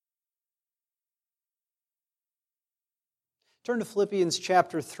Turn to Philippians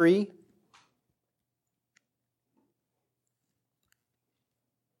chapter 3.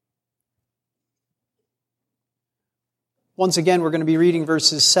 Once again, we're going to be reading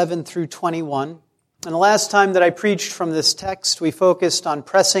verses 7 through 21. And the last time that I preached from this text, we focused on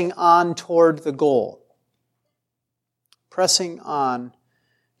pressing on toward the goal. Pressing on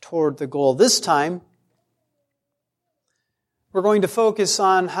toward the goal. This time, we're going to focus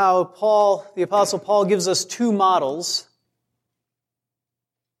on how the Apostle Paul gives us two models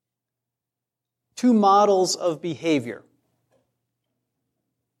of behavior.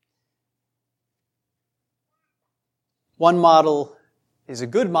 One model is a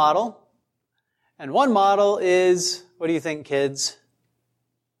good model, and one model is, what do you think, kids?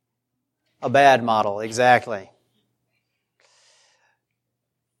 A bad model, exactly.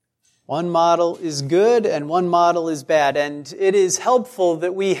 One model is good and one model is bad, and it is helpful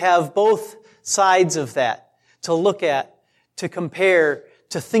that we have both sides of that to look at, to compare,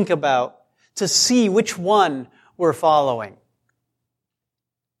 to think about, to see which one we're following.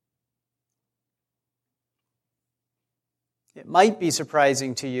 It might be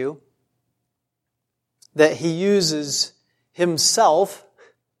surprising to you that he uses himself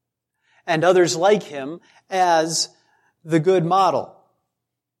and others like him as the good model.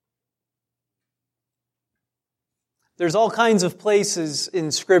 There's all kinds of places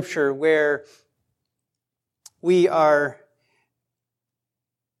in Scripture where we are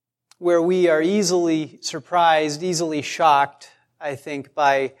easily surprised, easily shocked, I think,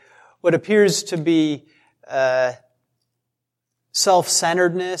 by what appears to be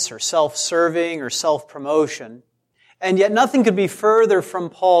self-centeredness or self-serving or self-promotion. And yet nothing could be further from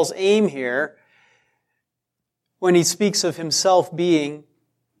Paul's aim here when he speaks of himself being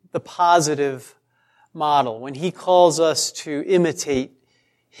the positive model, when he calls us to imitate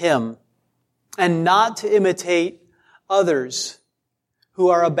him and not to imitate others who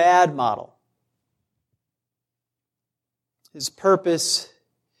are a bad model. His purpose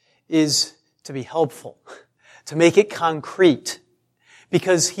is to be helpful, to make it concrete,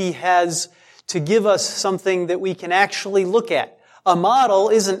 because he has to give us something that we can actually look at. A model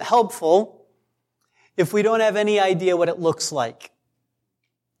isn't helpful if we don't have any idea what it looks like.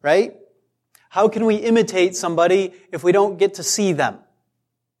 Right? How can we imitate somebody if we don't get to see them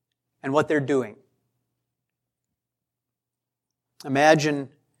and what they're doing? Imagine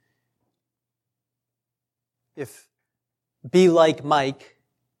if Be Like Mike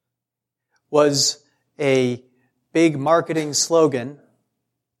was a big marketing slogan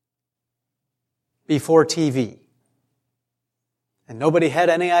before TV. And nobody had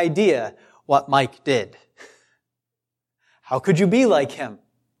any idea what Mike did. How could you be like him?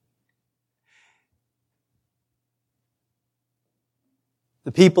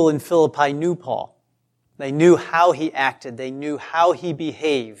 The people in Philippi knew Paul. They knew how he acted. They knew how he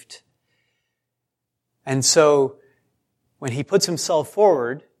behaved. And so, when he puts himself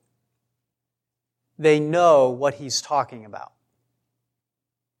forward, they know what he's talking about.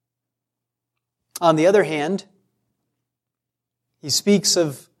 On the other hand, he speaks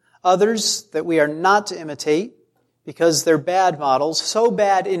of others that we are not to imitate because they're bad models, so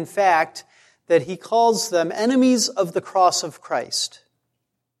bad, in fact, that he calls them enemies of the cross of Christ.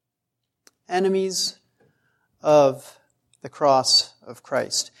 Enemies of the cross of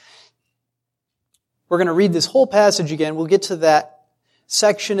Christ. We're going to read this whole passage again. We'll get to that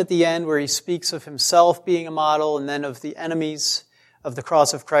section at the end where he speaks of himself being a model and then of the enemies of the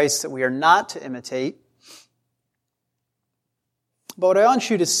cross of Christ that we are not to imitate. But what I want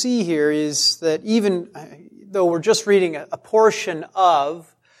you to see here is that even though we're just reading a portion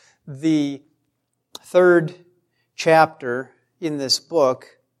of the third chapter in this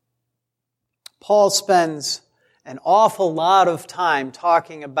book, Paul spends an awful lot of time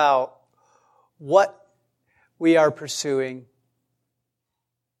talking about what we are pursuing.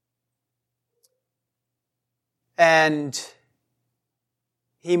 And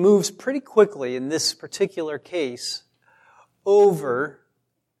he moves pretty quickly in this particular case over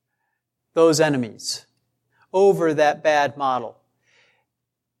those enemies, over that bad model.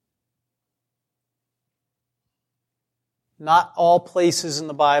 Not all places in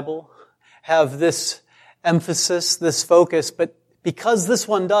the Bible have this emphasis, this focus, but because this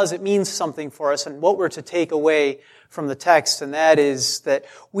one does, it means something for us and what we're to take away from the text, and that is that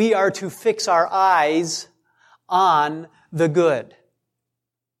we are to fix our eyes on the good.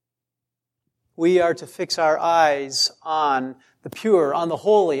 We are to fix our eyes on the pure, on the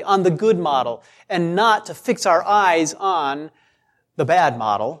holy, on the good model, and not to fix our eyes on the bad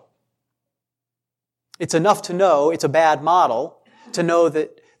model. It's enough to know it's a bad model to know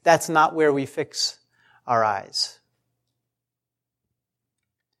that that's not where we fix our eyes.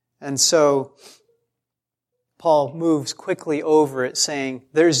 And so Paul moves quickly over it, saying,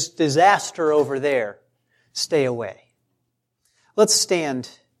 there's disaster over there. Stay away. Let's stand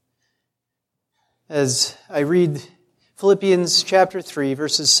as I read Philippians chapter 3,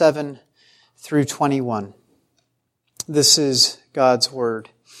 verses 7 through 21. This is God's word.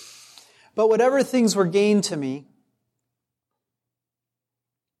 But whatever things were gained to me,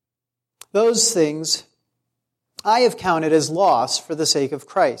 those things I have counted as loss for the sake of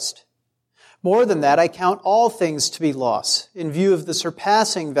Christ. More than that, I count all things to be loss, in view of the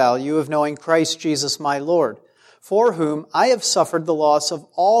surpassing value of knowing Christ Jesus my Lord, for whom I have suffered the loss of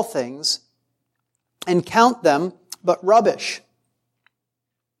all things, and count them but rubbish,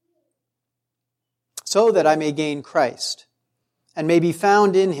 so that I may gain Christ, and may be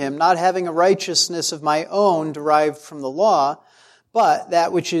found in him, not having a righteousness of my own derived from the law, but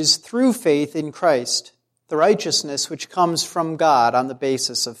that which is through faith in Christ, the righteousness which comes from God on the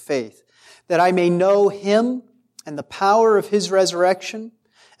basis of faith, that I may know him and the power of his resurrection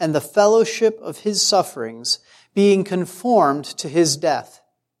and the fellowship of his sufferings, being conformed to his death,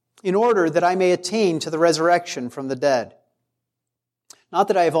 in order that I may attain to the resurrection from the dead. Not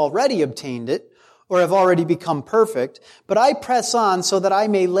that I have already obtained it, or have already become perfect, but I press on so that I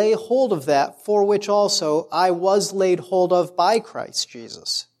may lay hold of that for which also I was laid hold of by Christ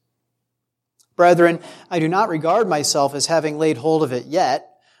Jesus. Brethren, I do not regard myself as having laid hold of it yet,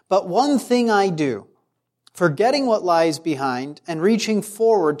 but one thing I do, forgetting what lies behind and reaching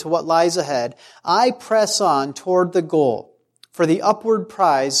forward to what lies ahead, I press on toward the goal, for the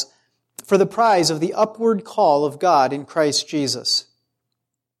prize of the upward call of God in Christ Jesus.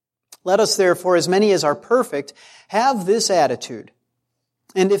 Let us therefore, as many as are perfect, have this attitude.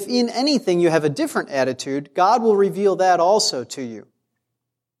 And if in anything you have a different attitude, God will reveal that also to you.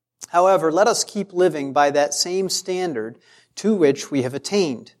 However, let us keep living by that same standard to which we have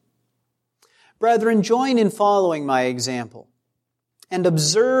attained. Brethren, join in following my example, and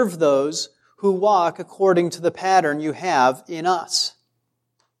observe those who walk according to the pattern you have in us.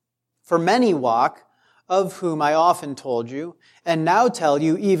 For many walk, of whom I often told you, and now tell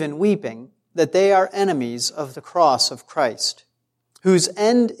you even weeping, that they are enemies of the cross of Christ, whose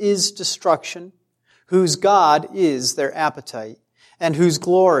end is destruction, whose God is their appetite, and whose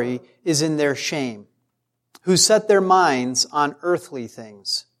glory is in their shame, who set their minds on earthly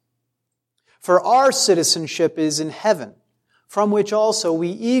things. For our citizenship is in heaven, from which also we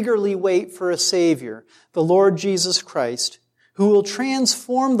eagerly wait for a Savior, the Lord Jesus Christ, who will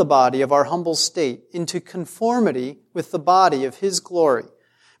transform the body of our humble state into conformity with the body of his glory,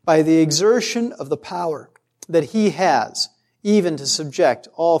 by the exertion of the power that he has, even to subject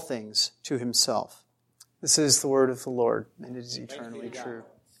all things to himself. This is the word of the Lord, and it is eternally true.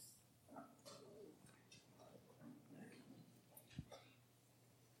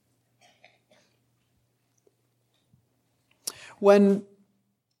 When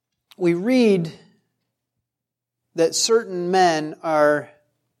we read that certain men are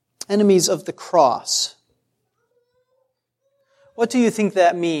enemies of the cross, what do you think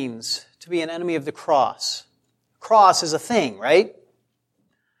that means, to be an enemy of the cross? Cross is a thing, right?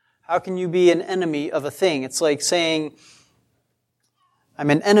 How can you be an enemy of a thing? It's like saying, I'm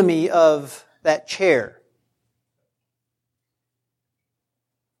an enemy of that chair.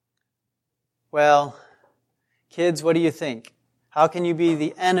 Well, kids, what do you think? How can you be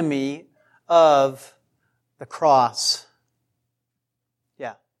the enemy of the cross?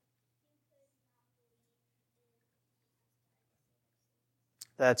 Yeah.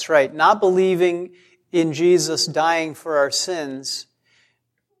 That's right. Not believing in Jesus dying for our sins.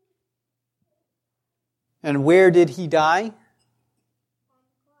 And where did he die?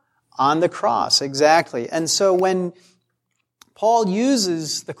 On the cross, exactly. And so when Paul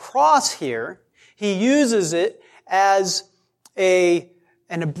uses the cross here, he uses it as an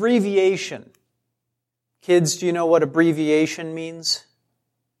abbreviation. Kids, do you know what abbreviation means?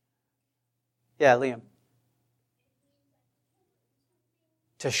 Yeah, Liam.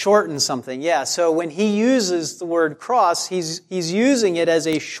 To shorten something, yeah. So when he uses the word cross, he's using it as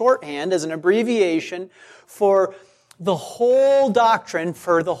a shorthand, as an abbreviation for the whole doctrine,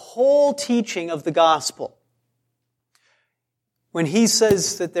 for the whole teaching of the gospel. When he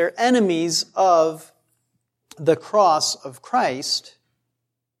says that they're enemies of the cross of Christ,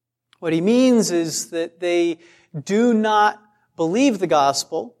 what he means is that they do not believe the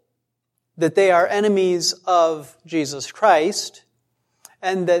gospel, that they are enemies of Jesus Christ,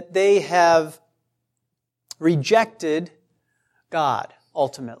 and that they have rejected God,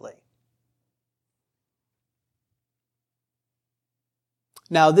 ultimately.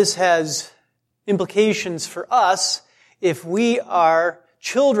 Now, this has implications for us if we are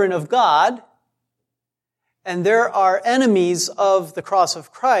children of God and there are enemies of the cross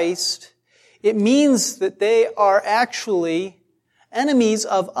of Christ, it means that they are actually enemies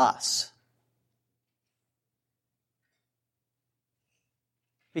of us.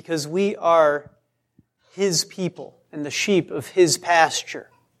 Because we are His people and the sheep of His pasture.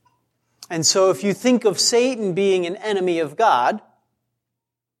 And so if you think of Satan being an enemy of God,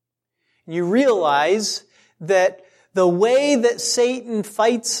 you realize that the way that Satan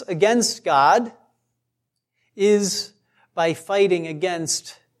fights against God is by fighting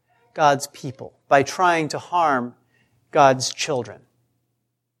against God's people, by trying to harm God's children.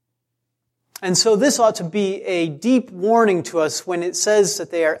 And so this ought to be a deep warning to us when it says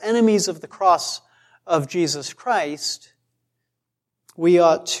that they are enemies of the cross of Jesus Christ. We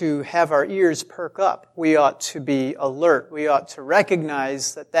ought to have our ears perk up. We ought to be alert. We ought to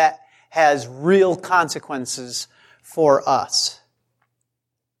recognize that that has real consequences for us.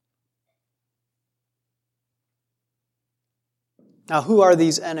 Now, who are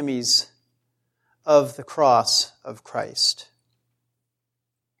these enemies of the cross of Christ?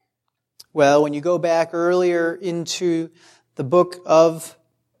 Well, when you go back earlier into the book of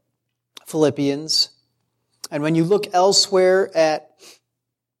Philippians, and when you look elsewhere at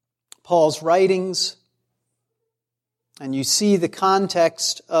Paul's writings, and you see the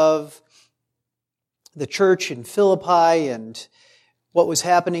context of the church in Philippi and what was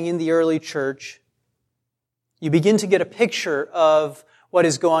happening in the early church, you begin to get a picture of what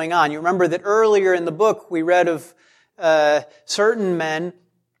is going on. You remember that earlier in the book we read of certain men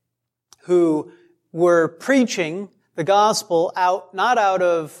who were preaching the gospel not out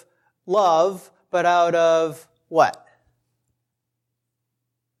of love, but out of what?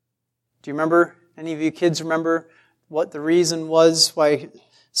 Do you remember? Any of you kids remember what the reason was why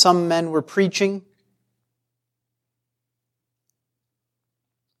some men were preaching?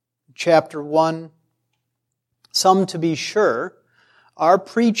 Chapter 1. Some, to be sure, are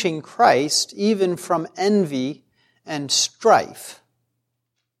preaching Christ even from envy and strife,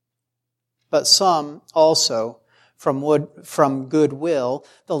 but some also from goodwill.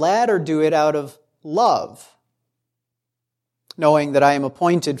 The latter do it out of love, knowing that I am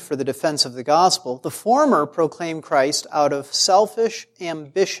appointed for the defense of the gospel. The former proclaim Christ out of selfish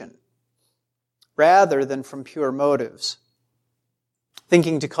ambition, rather than from pure motives,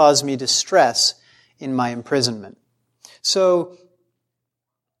 thinking to cause me distress in my imprisonment. So,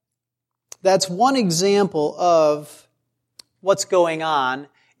 that's one example of what's going on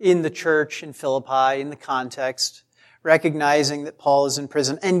in the church in Philippi, in the context, recognizing that Paul is in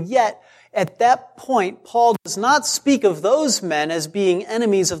prison. And yet, at that point, Paul does not speak of those men as being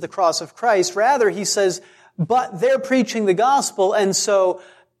enemies of the cross of Christ. Rather, he says, but they're preaching the gospel, and so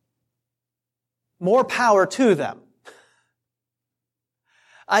more power to them.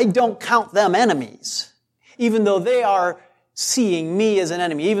 I don't count them enemies, even though they are seeing me as an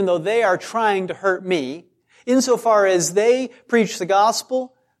enemy, even though they are trying to hurt me. Insofar as they preach the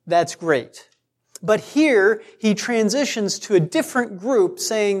gospel, that's great. But here, he transitions to a different group,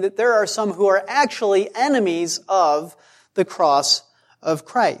 saying that there are some who are actually enemies of the cross of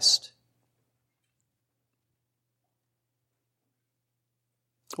Christ.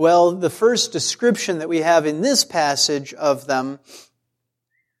 Well, the first description that we have in this passage of them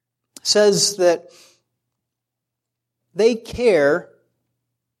says that they care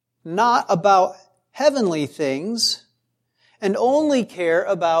not about heavenly things and only care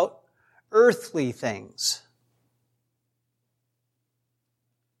about earthly things.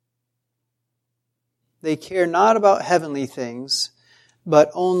 They care not about heavenly things, but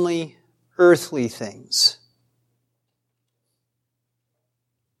only earthly things.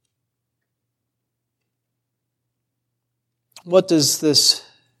 What does this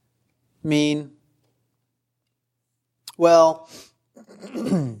mean? Well,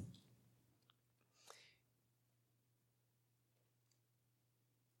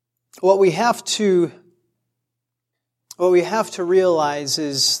 what we have to realize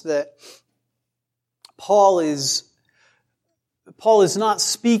is that Paul is not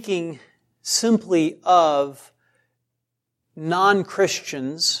speaking simply of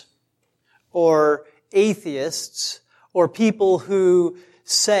non-Christians or atheists or people who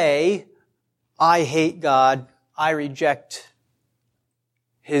say, I hate God, I reject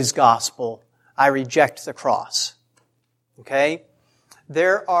His gospel, I reject the cross. Okay?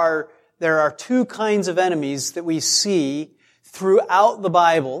 There are two kinds of enemies that we see throughout the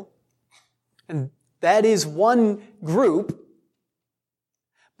Bible, and that is one group,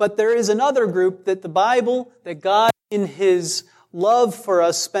 but there is another group that the Bible, that God in His love for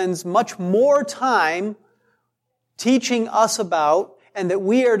us spends much more time teaching us about and that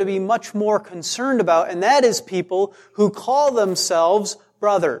we are to be much more concerned about, and that is people who call themselves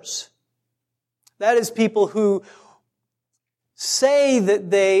brothers. That is people who say that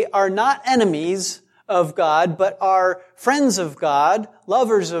they are not enemies of God, but are friends of God,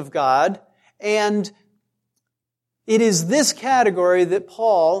 lovers of God, and it is this category that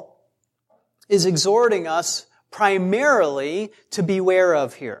Paul is exhorting us primarily to beware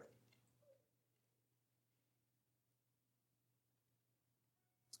of here.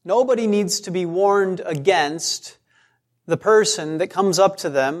 Nobody needs to be warned against the person that comes up to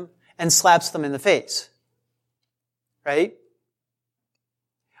them and slaps them in the face. Right?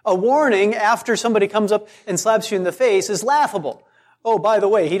 A warning after somebody comes up and slaps you in the face is laughable. Oh, by the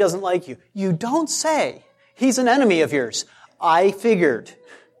way, he doesn't like you. You don't say. He's an enemy of yours. I figured.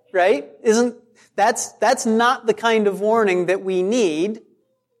 Right? That's not the kind of warning that we need.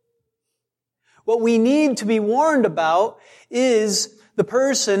 What we need to be warned about is the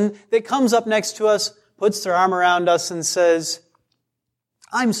person that comes up next to us, puts their arm around us and says,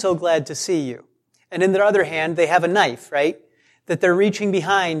 I'm so glad to see you. And in their other hand, they have a knife, right? That they're reaching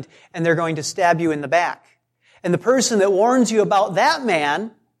behind and they're going to stab you in the back. And the person that warns you about that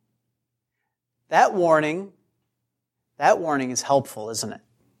man, that warning is helpful, isn't it?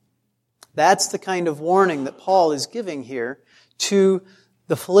 That's the kind of warning that Paul is giving here to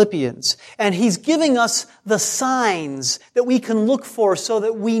the Philippians. And he's giving us the signs that we can look for so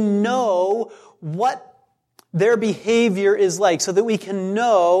that we know what their behavior is like, so that we can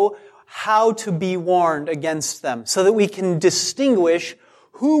know how to be warned against them, so that we can distinguish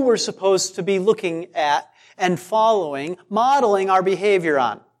who we're supposed to be looking at and following, modeling our behavior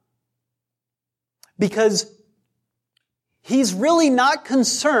on. Because he's really not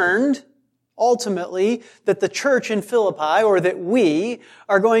concerned, ultimately, that the church in Philippi, or that we,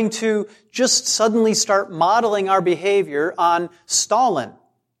 are going to just suddenly start modeling our behavior on Stalin,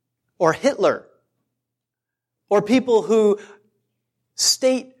 or Hitler, or people who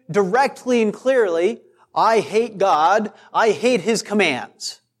state directly and clearly, I hate God, I hate His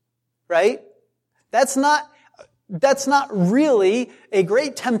commands. Right? That's not really a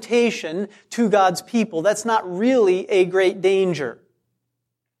great temptation to God's people. That's not really a great danger.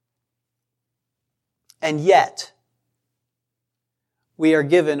 And yet, we are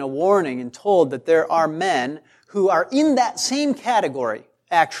given a warning and told that there are men who are in that same category,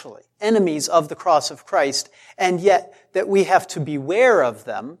 actually, enemies of the cross of Christ, and yet that we have to beware of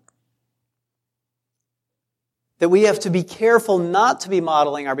them, that we have to be careful not to be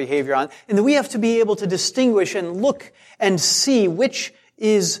modeling our behavior on, and that we have to be able to distinguish and look and see which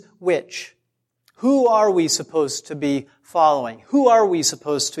is which. Who are we supposed to be following? Who are we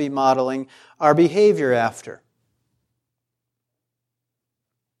supposed to be modeling our behavior after?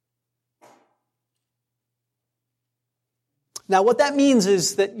 Now, what that means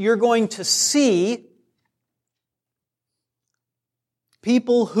is that you're going to see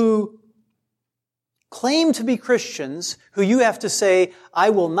people who claim to be Christians, who you have to say,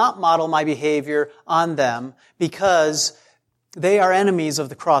 I will not model my behavior on them because they are enemies of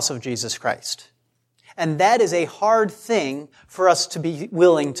the cross of Jesus Christ. And that is a hard thing for us to be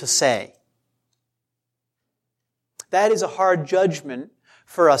willing to say. That is a hard judgment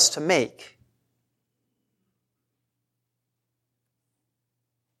for us to make.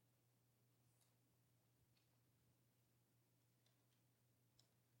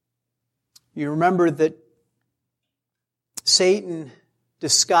 You remember that Satan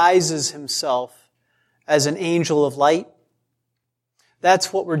disguises himself as an angel of light?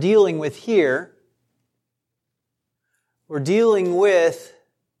 That's what we're dealing with here. We're dealing with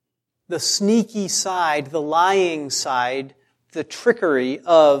the sneaky side, the lying side, the trickery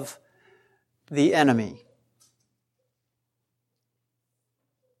of the enemy.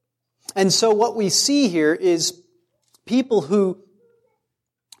 And so what we see here is people who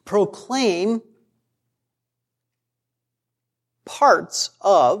proclaim parts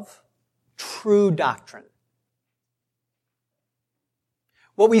of true doctrine.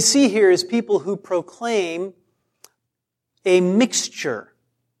 What we see here is people who proclaim a mixture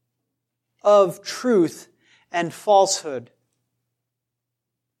of truth and falsehood.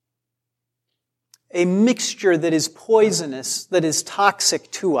 A mixture that is poisonous, that is toxic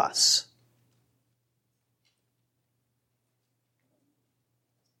to us.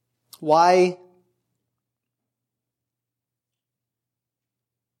 Why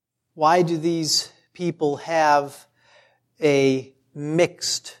do these people have a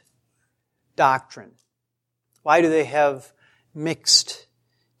mixed doctrine? Why do they have mixed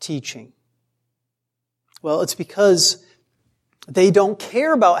teaching? Well, it's because they don't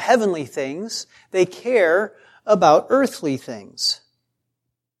care about heavenly things. They care about earthly things.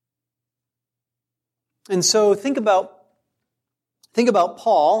 And so think about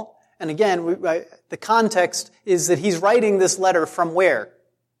Paul, and again, the context is that he's writing this letter from where?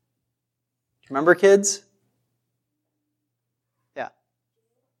 Remember, kids? Yeah.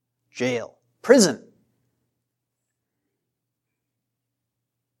 Jail. Prison.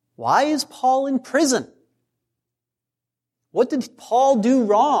 Why is Paul in prison? What did Paul do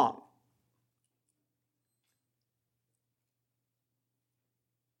wrong?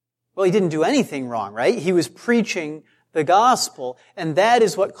 Well, he didn't do anything wrong, right? He was preaching the gospel, and that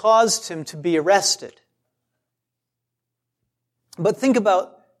is what caused him to be arrested. But think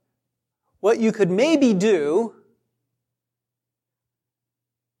about what you could maybe do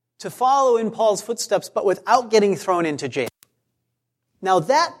to follow in Paul's footsteps, but without getting thrown into jail. Now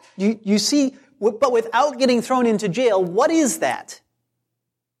that, you see, but without getting thrown into jail, what is that?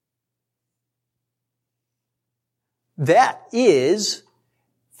 That is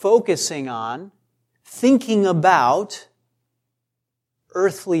focusing on, thinking about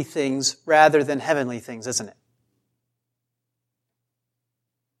earthly things rather than heavenly things, isn't it?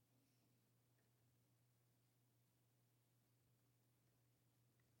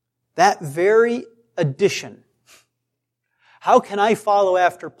 That very addition. How can I follow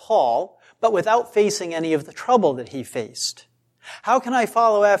after Paul, but without facing any of the trouble that he faced? How can I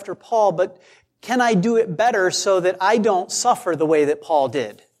follow after Paul, but can I do it better so that I don't suffer the way that Paul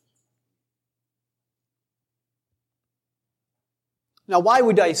did? Now, why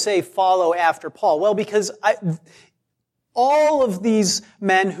would I say follow after Paul? Well, because all of these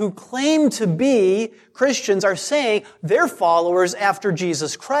men who claim to be Christians are saying they're followers after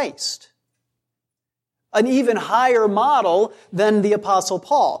Jesus Christ. An even higher model than the Apostle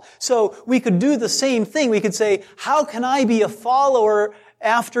Paul. So we could do the same thing. We could say, how can I be a follower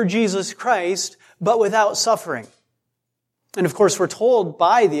after Jesus Christ, but without suffering? And of course, we're told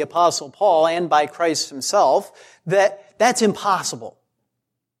by the Apostle Paul and by Christ himself that that's impossible.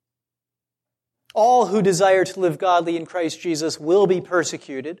 All who desire to live godly in Christ Jesus will be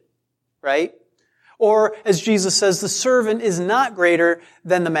persecuted, right? Or, as Jesus says, the servant is not greater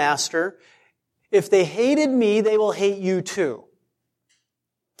than the master. If they hated me, they will hate you too.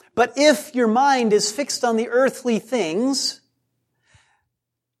 But if your mind is fixed on the earthly things,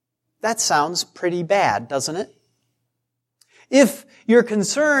 that sounds pretty bad, doesn't it? If your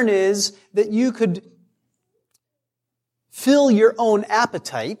concern is that you could fill your own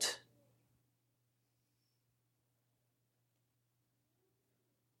appetite,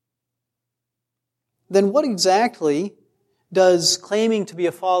 then what exactly does claiming to be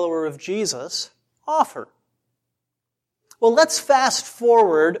a follower of Jesus offer? Well, let's fast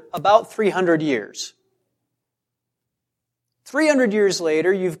forward about 300 years. 300 years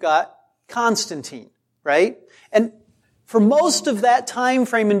later, you've got Constantine, right? And for most of that time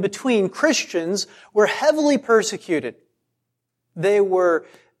frame in between, Christians were heavily persecuted. They were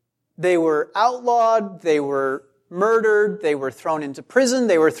outlawed, they were murdered, they were thrown into prison,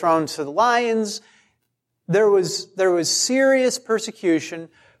 they were thrown to the lions. There was serious persecution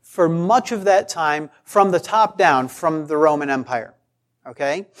for much of that time from the top down, from the Roman Empire.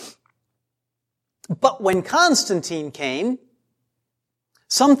 Okay? But when Constantine came,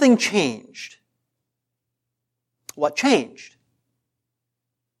 something changed. What changed?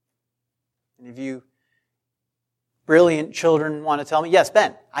 Any of you brilliant children want to tell me? Yes,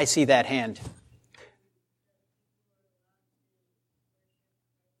 Ben, I see that hand.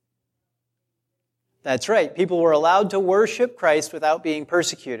 That's right. People were allowed to worship Christ without being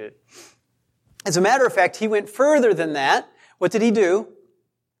persecuted. As a matter of fact, he went further than that. What did he do?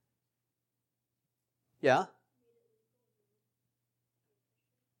 Yeah?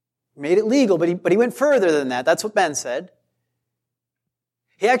 He made it legal, but he went further than that. That's what Ben said.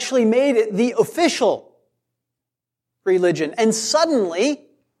 He actually made it the official religion. And suddenly,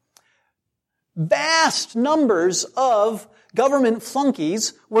 vast numbers of government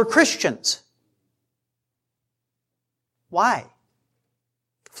flunkies were Christians. Why?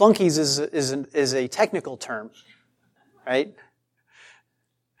 Flunkies is a technical term, right?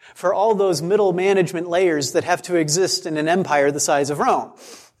 For all those middle management layers that have to exist in an empire the size of Rome.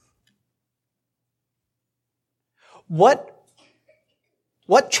 What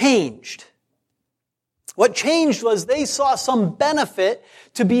changed? What changed was they saw some benefit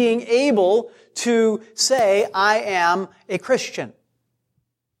to being able to say, I am a Christian.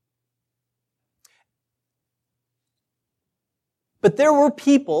 But there were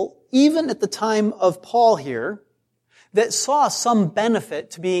people, even at the time of Paul here, that saw some benefit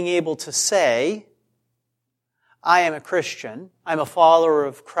to being able to say, I am a Christian, I'm a follower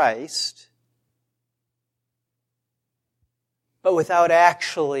of Christ, but without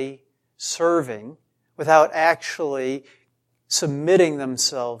actually serving, without actually submitting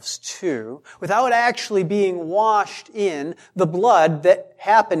themselves to, without actually being washed in the blood that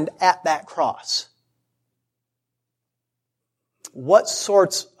happened at that cross. What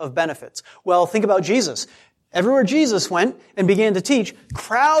sorts of benefits? Well, think about Jesus. Everywhere Jesus went and began to teach,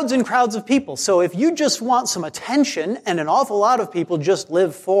 crowds and crowds of people. So if you just want some attention, and an awful lot of people just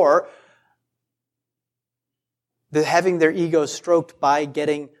live for having their ego stroked by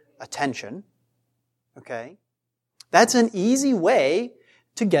getting attention, okay, that's an easy way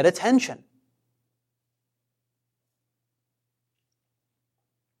to get attention.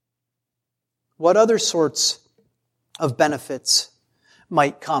 What other sorts of benefits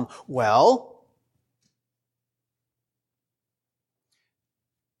might come? Well,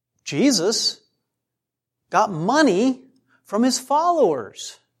 Jesus got money from his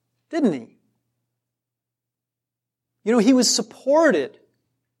followers, didn't he? You know, he was supported.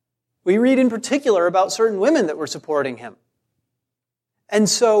 We read in particular about certain women that were supporting him. And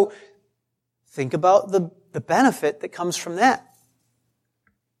so, think about the benefit that comes from that.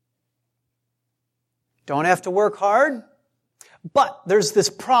 Don't have to work hard, but there's this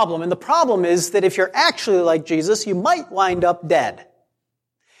problem. And the problem is that if you're actually like Jesus, you might wind up dead.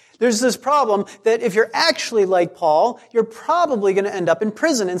 There's this problem that if you're actually like Paul, you're probably going to end up in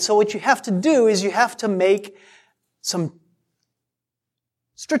prison. And so what you have to do is you have to make some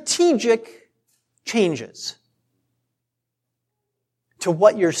strategic changes to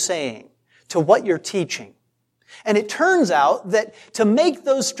what you're saying, to what you're teaching. And it turns out that to make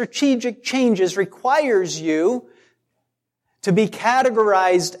those strategic changes requires you to be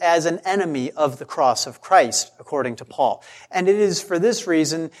categorized as an enemy of the cross of Christ, according to Paul. And it is for this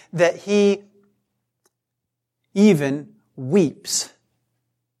reason that he even weeps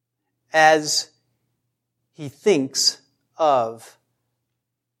as he thinks of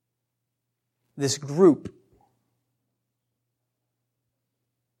this group.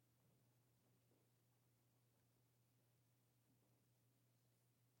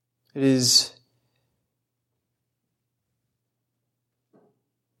 It is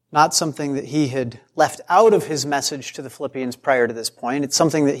not something that he had left out of his message to the Philippians prior to this point. It's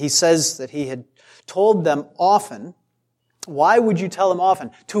something that he says that he had told them often. Why would you tell them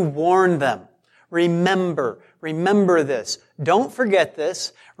often? To warn them. Remember this. Don't forget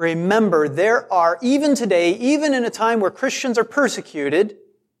this. Remember, there are, even today, even in a time where Christians are persecuted,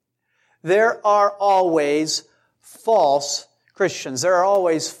 there are always false Christians. There are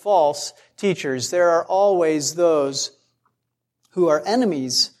always false teachers. There are always those who are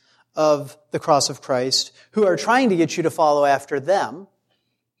enemies of the cross of Christ, who are trying to get you to follow after them.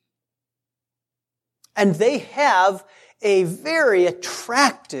 And they have a very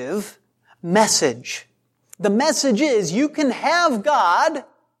attractive message. The message is you can have God,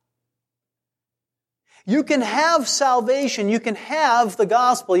 you can have salvation, you can have the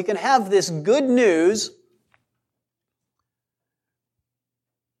gospel, you can have this good news,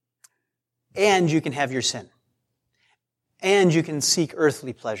 and you can have your sin. And you can seek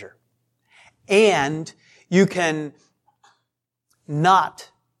earthly pleasure. And you can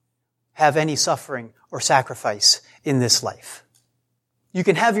not have any suffering or sacrifice in this life. You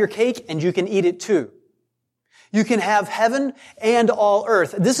can have your cake and you can eat it too. You can have heaven and all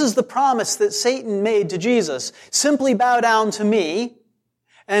earth. This is the promise that Satan made to Jesus. Simply bow down to me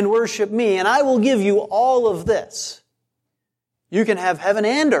and worship me, and I will give you all of this. You can have heaven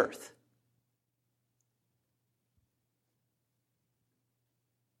and earth.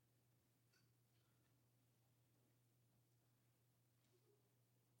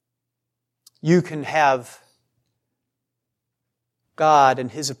 You can have God and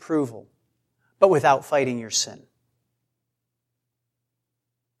His approval, but without fighting your sin.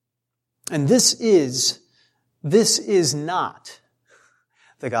 And this is not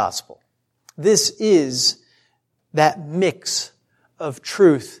the gospel. This is that mix of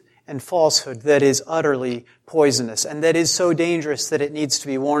truth and falsehood that is utterly poisonous and that is so dangerous that it needs to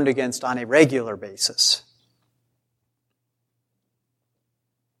be warned against on a regular basis.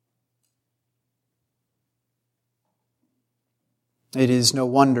 It is no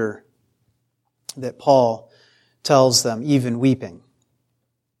wonder that Paul tells them, even weeping,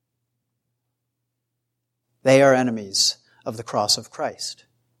 they are enemies of the cross of Christ.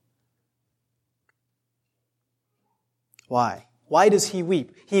 Why? Why does he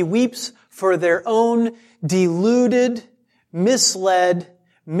weep? He weeps for their own deluded, misled,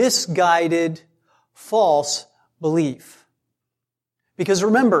 misguided, false belief. Because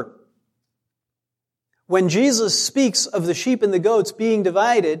remember, when Jesus speaks of the sheep and the goats being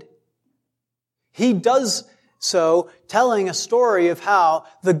divided, He does so telling a story of how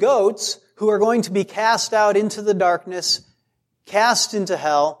the goats who are going to be cast out into the darkness, cast into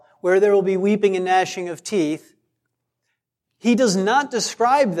hell, where there will be weeping and gnashing of teeth, he does not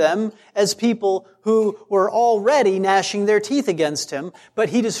describe them as people who were already gnashing their teeth against him, but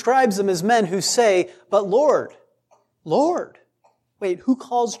he describes them as men who say, "But Lord, Lord." Wait, who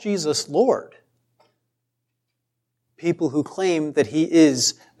calls Jesus Lord? People who claim that he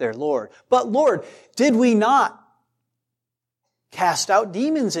is their Lord. "But Lord, did we not cast out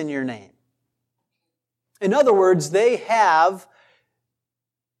demons in your name?" In other words, they have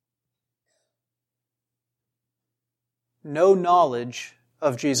no knowledge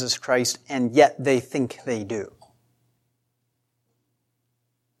of Jesus Christ, and yet they think they do.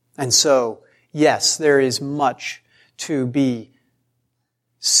 And so, yes, there is much to be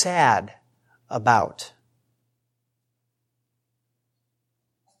sad about.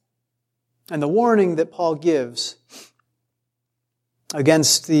 And the warning that Paul gives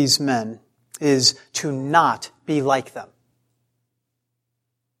against these men is to not be like them.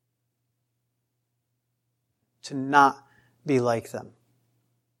 To not be like them.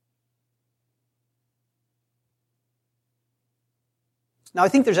 Now, I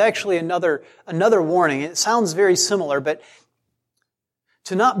think there's actually another warning. It sounds very similar, but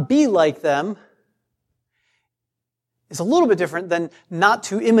to not be like them is a little bit different than not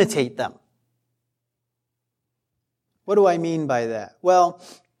to imitate them. What do I mean by that? Well,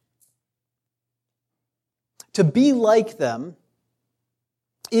 to be like them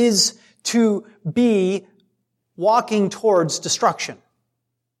is to be walking towards destruction,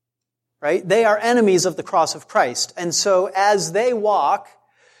 right? They are enemies of the cross of Christ. And so as they walk,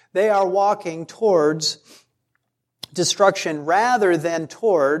 they are walking towards destruction rather than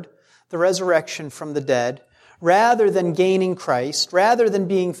toward the resurrection from the dead, rather than gaining Christ, rather than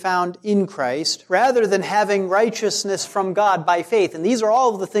being found in Christ, rather than having righteousness from God by faith. And these are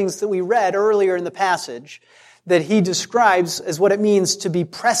all of the things that we read earlier in the passage that he describes as what it means to be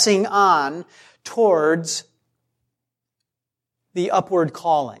pressing on towards the upward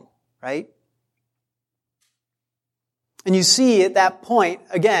calling, right? And you see at that point,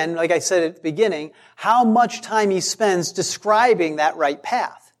 again, like I said at the beginning, how much time he spends describing that right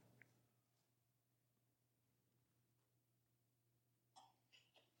path.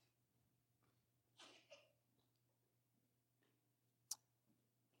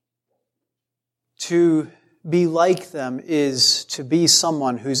 To be like them is to be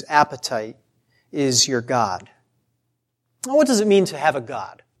someone whose appetite is your God. Now, what does it mean to have a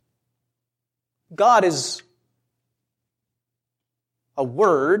God? God is a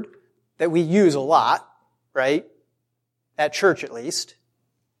word that we use a lot, right? At church, at least.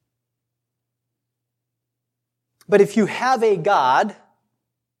 But if you have a God,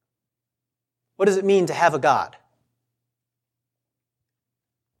 what does it mean to have a God?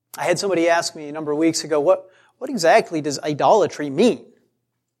 I had somebody ask me a number of weeks ago, what exactly does idolatry mean?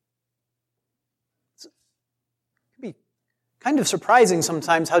 Kind of surprising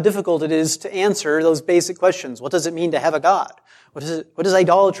sometimes how difficult it is to answer those basic questions. What does it mean to have a God? What does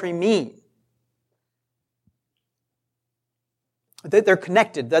idolatry mean? They're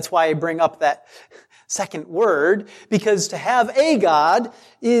connected. That's why I bring up that second word, because to have a God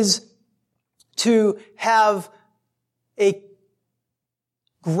is to have a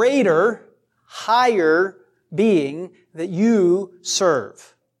greater, higher being that you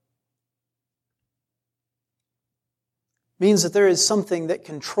serve. Means that there is something that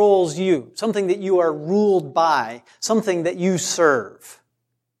controls you, something that you are ruled by, something that you serve.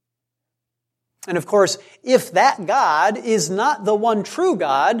 And of course, if that God is not the one true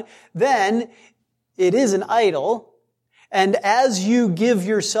God, then it is an idol, and as you give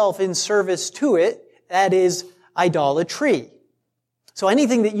yourself in service to it, that is idolatry. So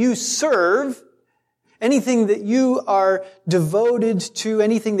anything that you serve, anything that you are devoted to,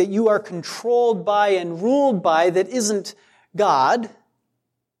 anything that you are controlled by and ruled by that isn't God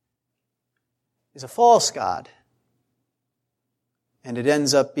is a false God. And it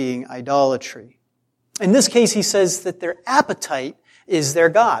ends up being idolatry. In this case, he says that their appetite is their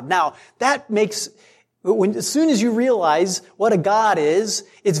God. Now, that makes, as soon as you realize what a God is,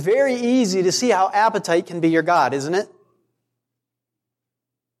 it's very easy to see how appetite can be your God, isn't it?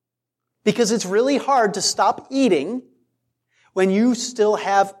 Because it's really hard to stop eating when you still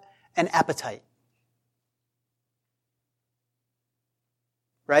have an appetite.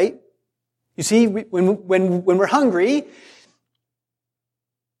 Right? You see, when we're hungry,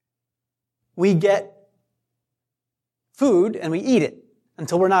 we get food and we eat it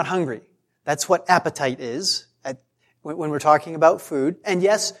until we're not hungry. That's what appetite is when we're talking about food. And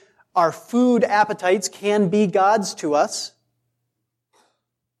yes, our food appetites can be gods to us.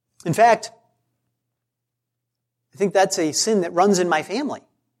 In fact, I think that's a sin that runs in my family.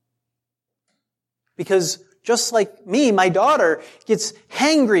 Because just like me, my daughter gets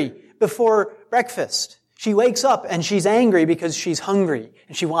hangry before breakfast. She wakes up and she's angry because she's hungry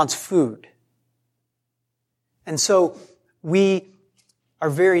and she wants food. And so we are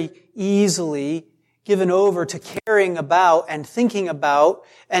very easily given over to caring about and thinking about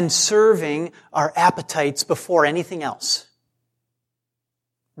and serving our appetites before anything else.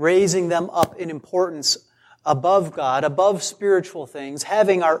 Raising them up in importance above God, above spiritual things,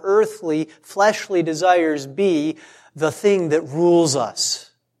 having our earthly, fleshly desires be the thing that rules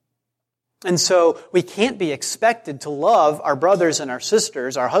us. And so we can't be expected to love our brothers and our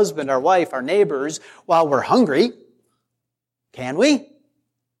sisters, our husband, our wife, our neighbors while we're hungry. Can we?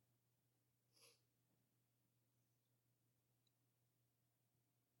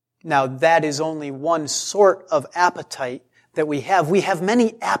 Now, that is only one sort of appetite that we have. We have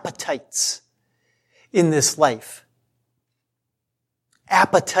many appetites in this life.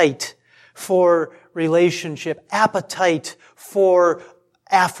 Appetite for relationship, appetite for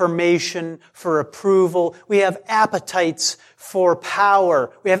affirmation, for approval. We have appetites for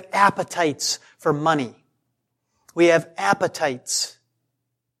power. We have appetites for money. We have appetites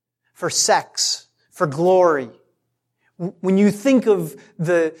for sex, for glory. When you think of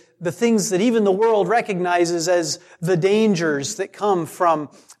the things that even the world recognizes as the dangers that come from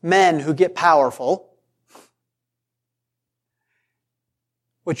men who get powerful,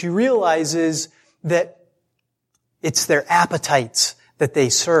 what you realize is that it's their appetites that they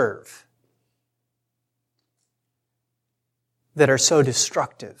serve that are so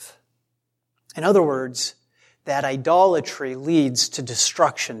destructive. In other words, that idolatry leads to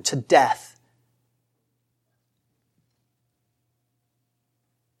destruction, to death.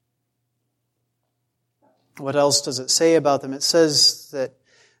 What else does it say about them? It says that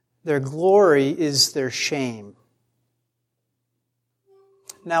their glory is their shame.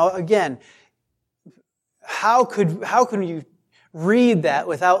 Now again, how can you read that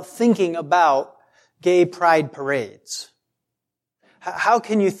without thinking about gay pride parades? How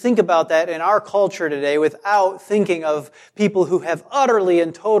can you think about that in our culture today without thinking of people who have utterly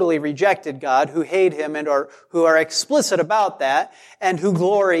and totally rejected God, who hate Him and who are explicit about that, and who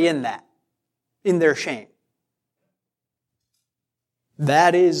glory in that, in their shame?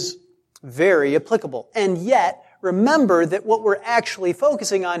 That is very applicable. And yet, remember that what we're actually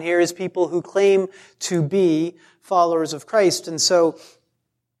focusing on here is people who claim to be followers of Christ. And so,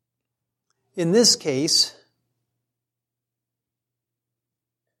 in this case,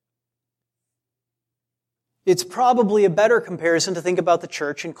 it's probably a better comparison to think about the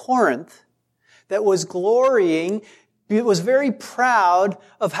church in Corinth that was glorying, it was very proud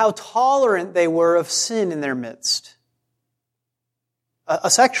of how tolerant they were of sin in their midst. A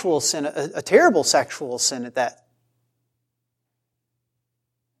sexual sin, a terrible sexual sin at that.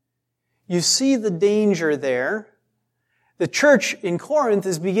 You see the danger there. The church in Corinth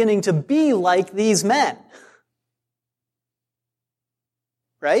is beginning to be like these men.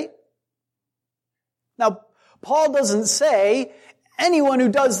 Right? Now, Paul doesn't say anyone who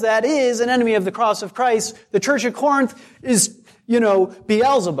does that is an enemy of the cross of Christ. The church at Corinth is,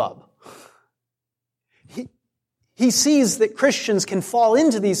 Beelzebub. He sees that Christians can fall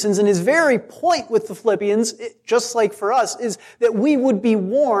into these sins, and his very point with the Philippians, just like for us, is that we would be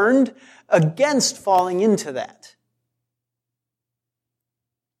warned against falling into that.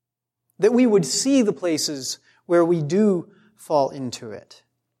 That we would see the places where we do fall into it.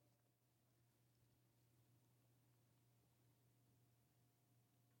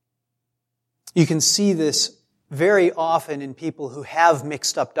 You can see this very often in people who have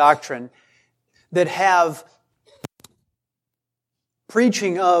mixed up doctrine, that have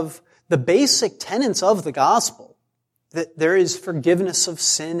preaching of the basic tenets of the gospel, that there is forgiveness of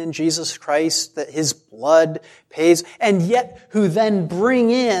sin in Jesus Christ, that His blood pays, and yet who then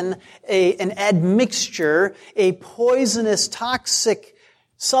bring in an admixture, a poisonous, toxic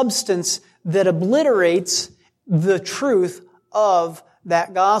substance that obliterates the truth of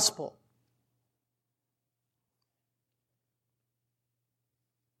that gospel.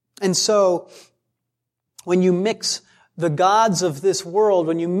 And so, when you mix the gods of this world,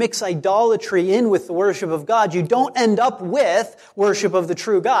 when you mix idolatry in with the worship of God, you don't end up with worship of the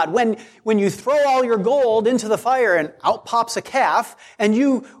true God. When you throw all your gold into the fire and out pops a calf, and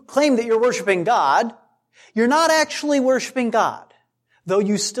you claim that you're worshiping God, you're not actually worshiping God, though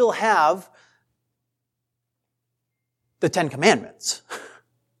you still have the 10 Commandments.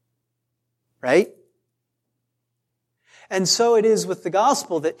 Right? And so it is with the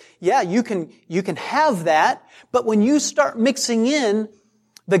gospel that, you can have that, but when you start mixing in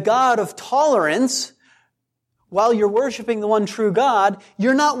the God of tolerance, while you're worshiping the one true God,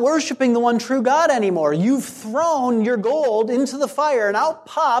 you're not worshiping the one true God anymore. You've thrown your gold into the fire, and out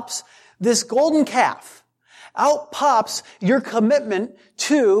pops this golden calf. Out pops your commitment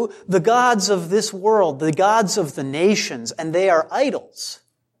to the gods of this world, the gods of the nations, and they are idols.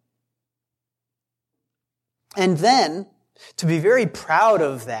 And then, to be very proud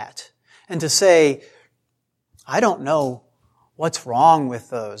of that, and to say, I don't know what's wrong with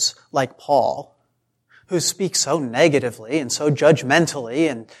those, like Paul, who speak so negatively and so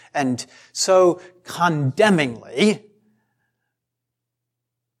judgmentally and so condemningly.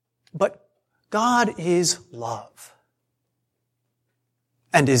 But God is love.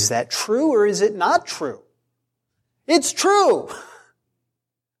 And is that true or is it not true? It's true.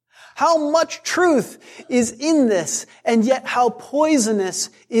 How much truth is in this, and yet how poisonous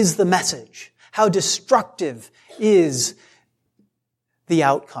is the message? How destructive is the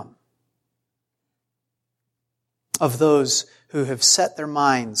outcome of those who have set their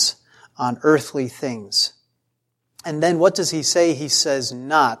minds on earthly things. And then what does he say? He says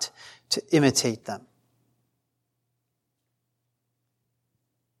not to imitate them.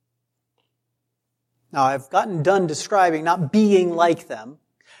 Now, I've gotten done describing not being like them,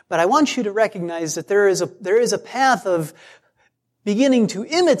 but I want you to recognize that there is a path of beginning to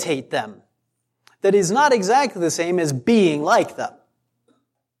imitate them that is not exactly the same as being like them.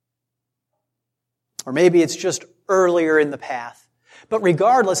 Or maybe it's just earlier in the path. But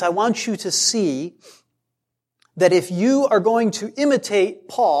regardless, I want you to see that if you are going to imitate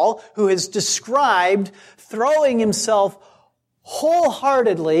Paul, who has described throwing himself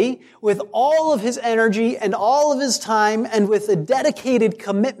wholeheartedly with all of his energy and all of his time and with a dedicated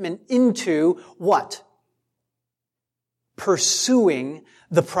commitment into what? Pursuing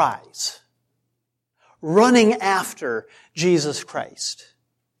the prize. Running after Jesus Christ.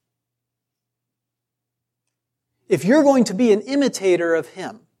 If you're going to be an imitator of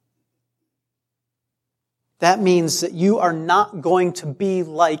him, that means that you are not going to be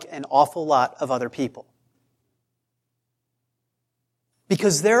like an awful lot of other people.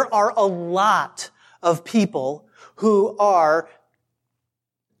 Because there are a lot of people who are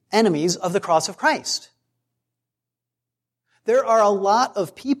enemies of the cross of Christ. There are a lot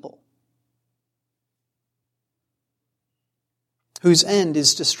of people whose end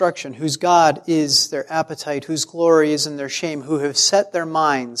is destruction, whose God is their appetite, whose glory is in their shame, who have set their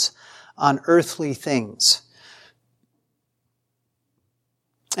minds on earthly things.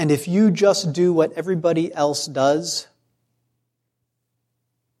 And if you just do what everybody else does,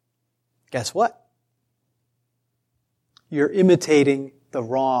 guess what? You're imitating the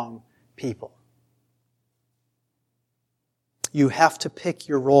wrong people. You have to pick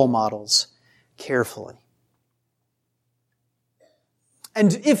your role models carefully.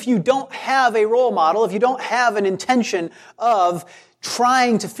 And if you don't have a role model, if you don't have an intention of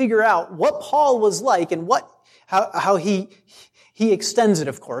trying to figure out what Paul was like and how he extends it,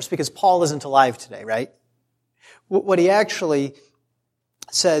 of course, because Paul isn't alive today, right? What he actually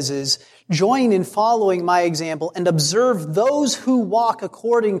says is, join in following my example and observe those who walk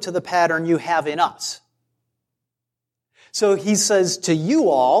according to the pattern you have in us. So he says to you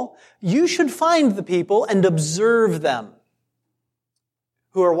all, you should find the people and observe them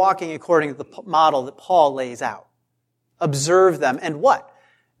who are walking according to the model that Paul lays out. Observe them, and what?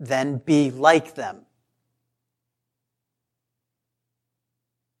 Then be like them.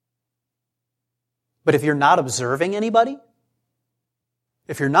 But if you're not observing anybody,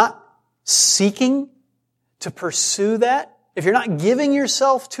 if you're not seeking to pursue that, if you're not giving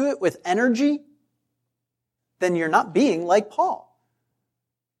yourself to it with energy, then you're not being like Paul.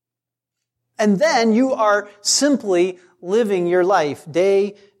 And then you are simply living your life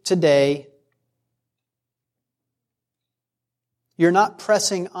day to day. You're not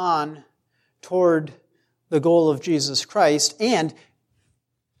pressing on toward the goal of Jesus Christ, and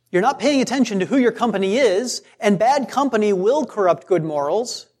you're not paying attention to who your company is, and bad company will corrupt good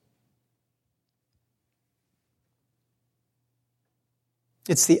morals.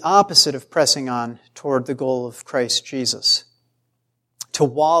 It's the opposite of pressing on toward the goal of Christ Jesus. To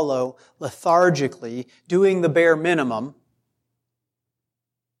wallow lethargically, doing the bare minimum,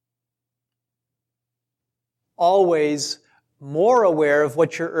 always more aware of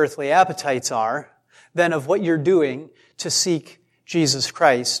what your earthly appetites are than of what you're doing to seek Jesus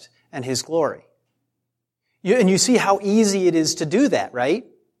Christ and His glory. And you see how easy it is to do that, right?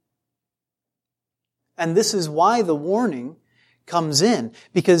 And this is why the warning comes in,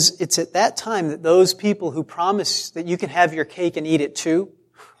 because it's at that time that those people who promise that you can have your cake and eat it too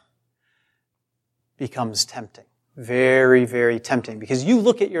becomes tempting, very, very tempting. Because you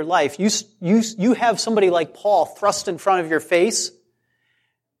look at your life, you have somebody like Paul thrust in front of your face,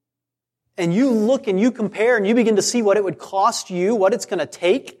 and you look and you compare and you begin to see what it would cost you, what it's going to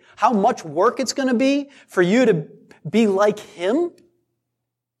take, how much work it's going to be for you to be like him.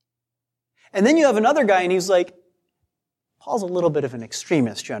 And then you have another guy and he's like, Paul's a little bit of an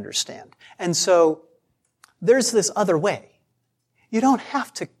extremist, you understand. And so there's this other way. You don't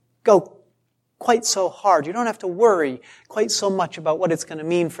have to go quite so hard. You don't have to worry quite so much about what it's going to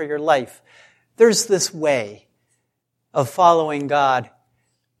mean for your life. There's this way of following God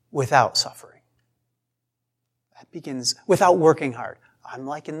without suffering. That begins without working hard. I'm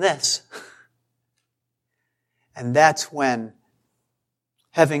liking this. And that's when,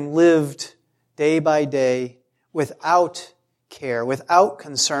 having lived day by day without care, without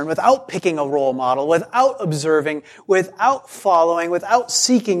concern, without picking a role model, without observing, without following, without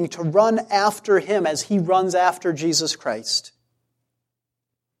seeking to run after him as he runs after Jesus Christ,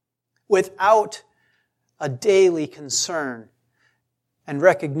 without a daily concern and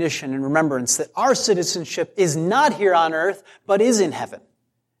recognition and remembrance that our citizenship is not here on earth, but is in heaven,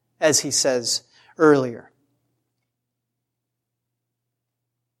 as he says earlier.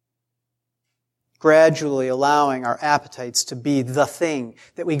 Gradually allowing our appetites to be the thing,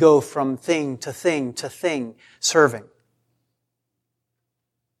 that we go from thing to thing to thing, serving.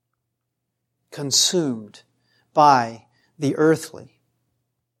 Consumed by the earthly.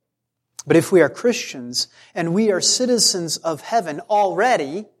 But if we are Christians and we are citizens of heaven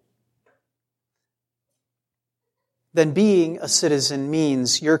already, then being a citizen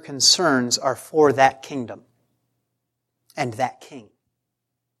means your concerns are for that kingdom and that king.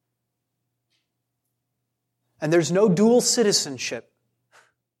 And there's no dual citizenship.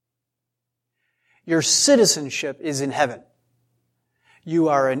 Your citizenship is in heaven. You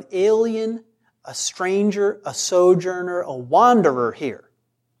are an alien, a stranger, a sojourner, a wanderer here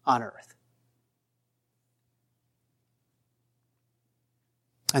on earth.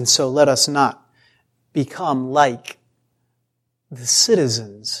 And so let us not become like the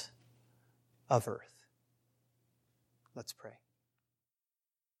citizens of earth. Let's pray.